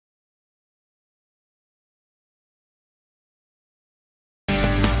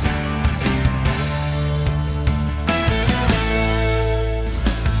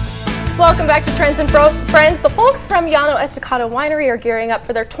Welcome back to Trends and Friends. The folks from Llano Estacado Winery are gearing up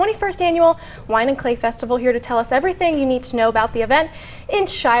for their 21st annual Wine and Clay Festival, here to tell us everything you need to know about the event in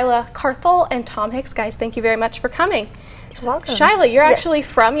Shyla Carthel and Tom Hicks. Guys, thank you very much for coming. You're welcome. Shyla, you're actually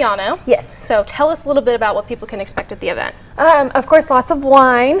from Llano. Yes. So tell us a little bit about what people can expect at the event. Of course, lots of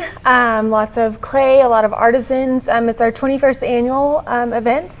wine, lots of clay, a lot of artisans. It's our 21st annual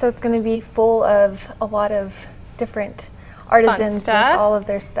event, so it's going to be full of a lot of different artisans with all of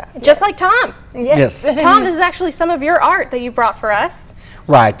their stuff. Just like Tom. Yes. Tom, this is actually some of your art that you brought for us.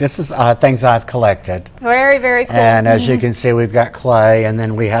 Right. This is things I've collected. Very, very cool. And as you can see, we've got clay, and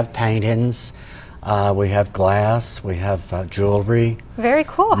then we have paintings, we have glass, we have jewelry. Very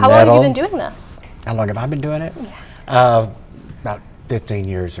cool. How long have you been doing this? How long have I been doing it? Yeah. About 15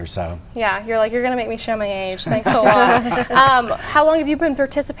 years or so. Yeah, you're going to make me show my age. Thanks a lot. How long have you been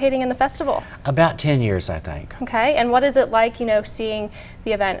participating in the festival? About 10 years, I think. Okay, and what is it like, seeing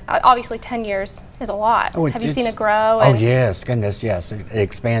the event? Obviously, 10 years is a lot. Oh, have you seen it grow? Oh, yes, goodness, yes. It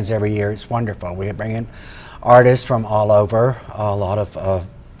expands every year. It's wonderful. We bring in artists from all over, a lot of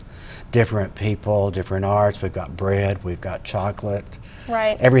different people, different arts. We've got bread, we've got chocolate.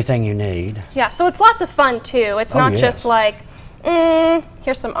 Right. Everything you need. Yeah, so it's lots of fun, too. It's not just like,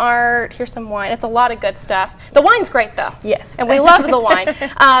 here's some art, here's some wine. It's a lot of good stuff. The wine's great, though. Yes. And we love the wine.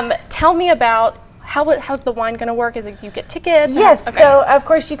 Tell me about how's the wine going to work? Is it you get tickets? Yes, okay. So of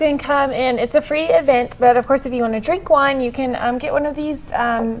course you can come in. It's a free event, but of course if you want to drink wine, you can get one of these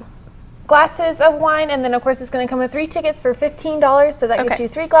glasses of wine, and then of course it's going to come with 3 tickets for $15, so that gets you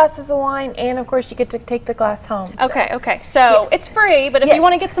 3 glasses of wine, and of course you get to take the glass home. So. Okay, so it's free, but if you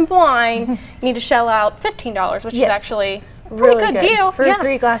want to get some wine, you need to shell out $15, which is actually really good deal for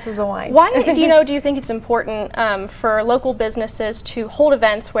 3 glasses of wine. Why do you think it's important for local businesses to hold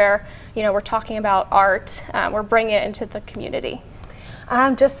events where we're talking about art, we're bringing it into the community?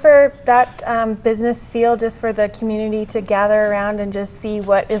 Just for that business feel, just for the community to gather around and just see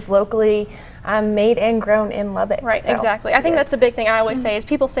what is locally made and grown in Lubbock. Right, so, exactly. I think that's the big thing I always say is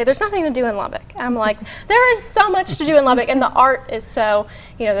people say there's nothing to do in Lubbock. I'm like, there is so much to do in Lubbock, and the art is so,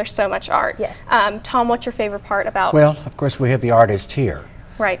 there's so much art. Yes. Tom, what's your favorite part about? Well, of course we have the artists here.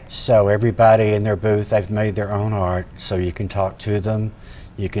 Right. So everybody in their booth, they've made their own art, so you can talk to them.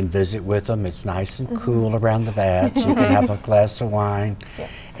 You can visit with them. It's nice and cool around the vats. You can have a glass of wine,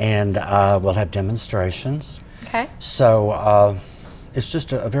 and we'll have demonstrations. Okay. So it's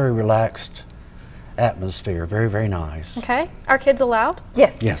just a very relaxed atmosphere. Very, very nice. Okay. Are kids allowed?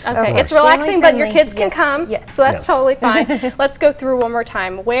 Yes. Yes. Okay. It's relaxing, but your kids can come. Yes. So that's totally fine. Let's go through one more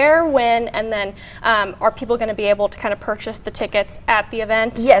time. Where, when, and then are people going to be able to kind of purchase the tickets at the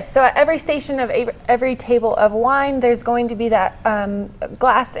event? Yes. So at every station of every table of wine, there's going to be that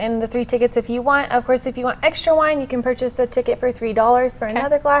glass and the 3 tickets if you want. Of course, if you want extra wine, you can purchase a ticket for $3 for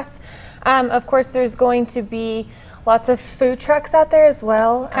another glass. Of course, there's going to be lots of food trucks out there as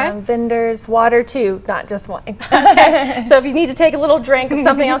well. Vendors, water too, not just wine. Okay. So if you need to take a little drink of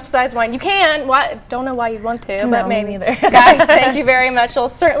something else besides wine, you can. Don't know why you'd want to, but maybe. Neither. Guys, thank you very much. It'll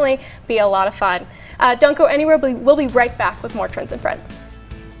certainly be a lot of fun. Don't go anywhere. We'll be right back with more Trends and Friends.